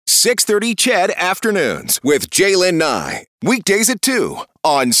6:30 CHED Afternoons with Jaylen Nye. Weekdays at 2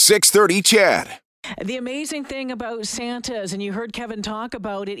 on 6:30 CHED. The amazing thing about Santas, and you heard Kevin talk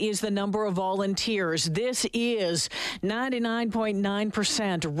about it, is the number of volunteers. This is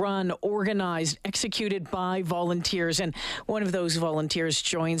 99.9% run, organized, executed by volunteers. And one of those volunteers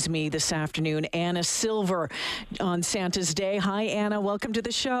joins me this afternoon, Anna Silver, on Santa's Day. Hi, Anna. Welcome to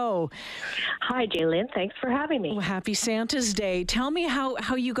the show. Hi, Jaylen. Thanks for having me. Well, happy Santa's Day. Tell me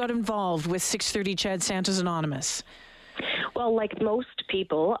how you got involved with 6:30 CHED Santas Anonymous. Well, like most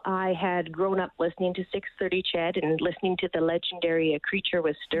people, I had grown up listening to 6:30 CHED and listening to the legendary A Creature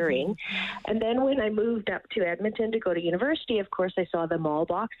Was Stirring. And then when I moved up to Edmonton to go to university, of course, I saw the mall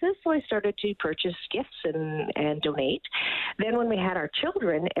boxes, so I started to purchase gifts and donate. Then when we had our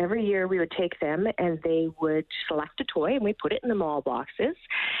children, every year we would take them and they would select a toy and we put it in the mall boxes.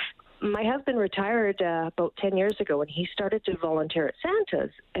 My husband retired about 10 years ago, and he started to volunteer at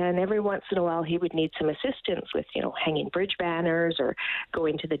Santa's. And every once in a while, he would need some assistance with, hanging bridge banners or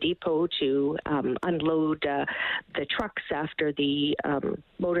going to the depot to unload the trucks after the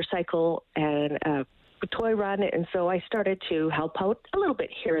motorcycle and toy run. And so I started to help out a little bit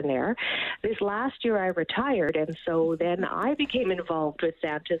here and there. This last year I retired, and so then I became involved with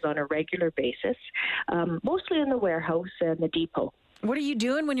Santa's on a regular basis, mostly in the warehouse and the depot. What are you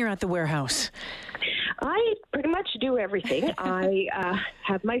doing when you're at the warehouse? I pretty much do everything. I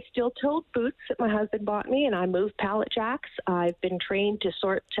have my steel-toed boots that my husband bought me, and I move pallet jacks. I've been trained to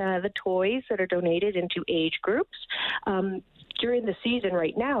sort the toys that are donated into age groups. During the season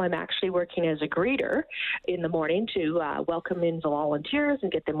right now, I'm actually working as a greeter in the morning to welcome in the volunteers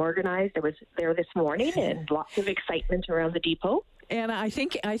and get them organized. I was there this morning, and lots of excitement around the depot. And I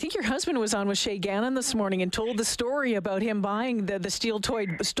think your husband was on with Shay Gannon this morning and told the story about him buying the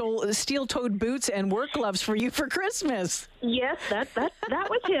steel-toed boots and work gloves for you for Christmas. Yes, that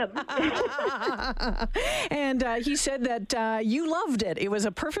was him. And he said that you loved it. It was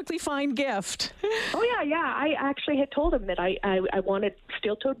a perfectly fine gift. Oh, yeah. I actually had told him that I wanted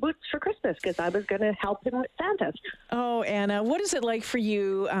steel-toed boots for Christmas because I was going to help him with Santa's. Oh, Anna, what is it like for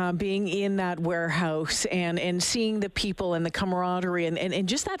you being in that warehouse and seeing the people and the camaraderie and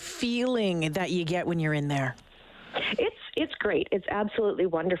just that feeling that you get when you're in there? It's great. It's absolutely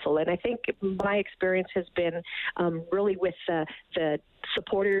wonderful. And I think my experience has been really with the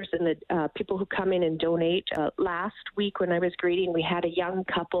supporters and the people who come in and donate. Last week when I was greeting, we had a young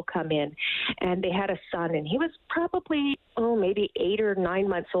couple come in, and they had a son, and he was probably, maybe 8 or 9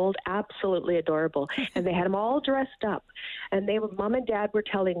 months old, absolutely adorable. And they had him all dressed up. And mom and dad were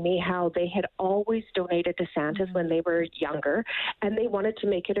telling me how they had always donated to Santa's when they were younger, and they wanted to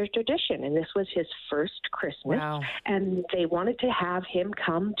make it a tradition. And this was his first Christmas. Wow. And they wanted to have him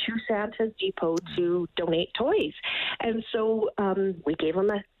come to Santa's depot to donate toys. And so we gave him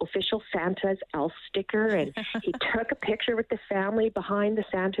an official Santa's elf sticker, and he took a picture with the family behind the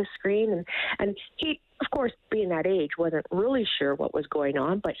Santa screen. And he, of course, being that age, wasn't really sure what was going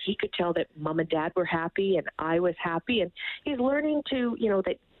on, but he could tell that mom and dad were happy and I was happy. And he's learning to,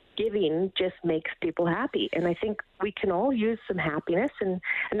 that giving just makes people happy. And I think we can all use some happiness. And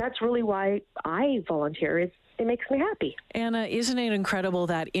that's really why I volunteer. It makes me happy. Anna, isn't it incredible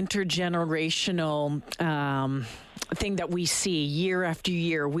that intergenerational thing that we see year after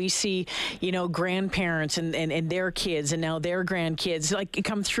year? We see, grandparents and their kids and now their grandkids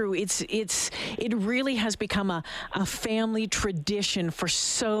come through. It really has become a family tradition for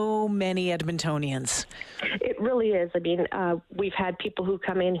so many Edmontonians. It really is. I mean, we've had people who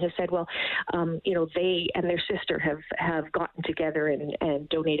come in who said, well, they and their sister have gotten together and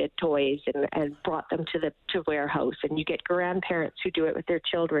donated toys and brought them to warehouse. And you get grandparents who do it with their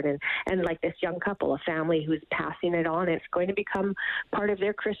children, and like this young couple, a family who's passing it on. It's going to become part of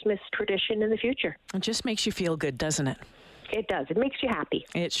their Christmas tradition in the future. It just makes you feel good, doesn't it? It does. It makes you happy.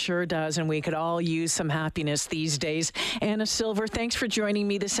 It sure does, and we could all use some happiness these days. Anna Silver, thanks for joining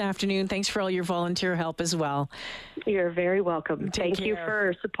me this afternoon. Thanks for all your volunteer help as well. You're very welcome. Take Thank care. you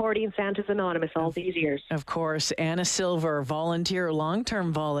for supporting Santa's Anonymous all these years. Of course. Anna Silver,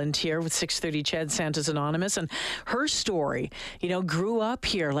 long-term volunteer with 6:30 CHED Santa's Anonymous, and her story, grew up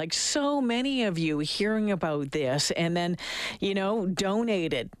here like so many of you hearing about this, and then,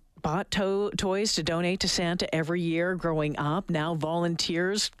 donated. Bought toys to donate to Santa every year growing up. Now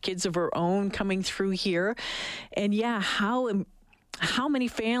volunteers, kids of her own coming through here. And how many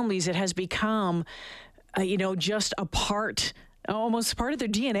families it has become, just almost part of their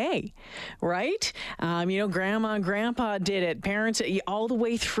DNA, right? Grandma and grandpa did it, parents all the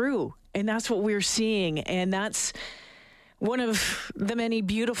way through. And that's what we're seeing. And that's One of the many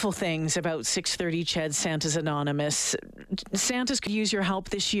beautiful things about 630 CHED Santa's Anonymous, Santa's could use your help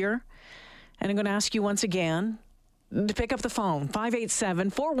this year. And I'm going to ask you once again to pick up the phone,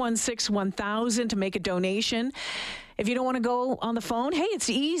 587-416-1000 to make a donation. If you don't want to go on the phone, hey,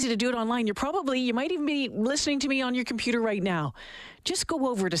 it's easy to do it online. You might even be listening to me on your computer right now. Just go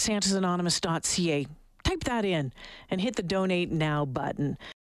over to santasanonymous.ca, type that in, and hit the Donate Now button.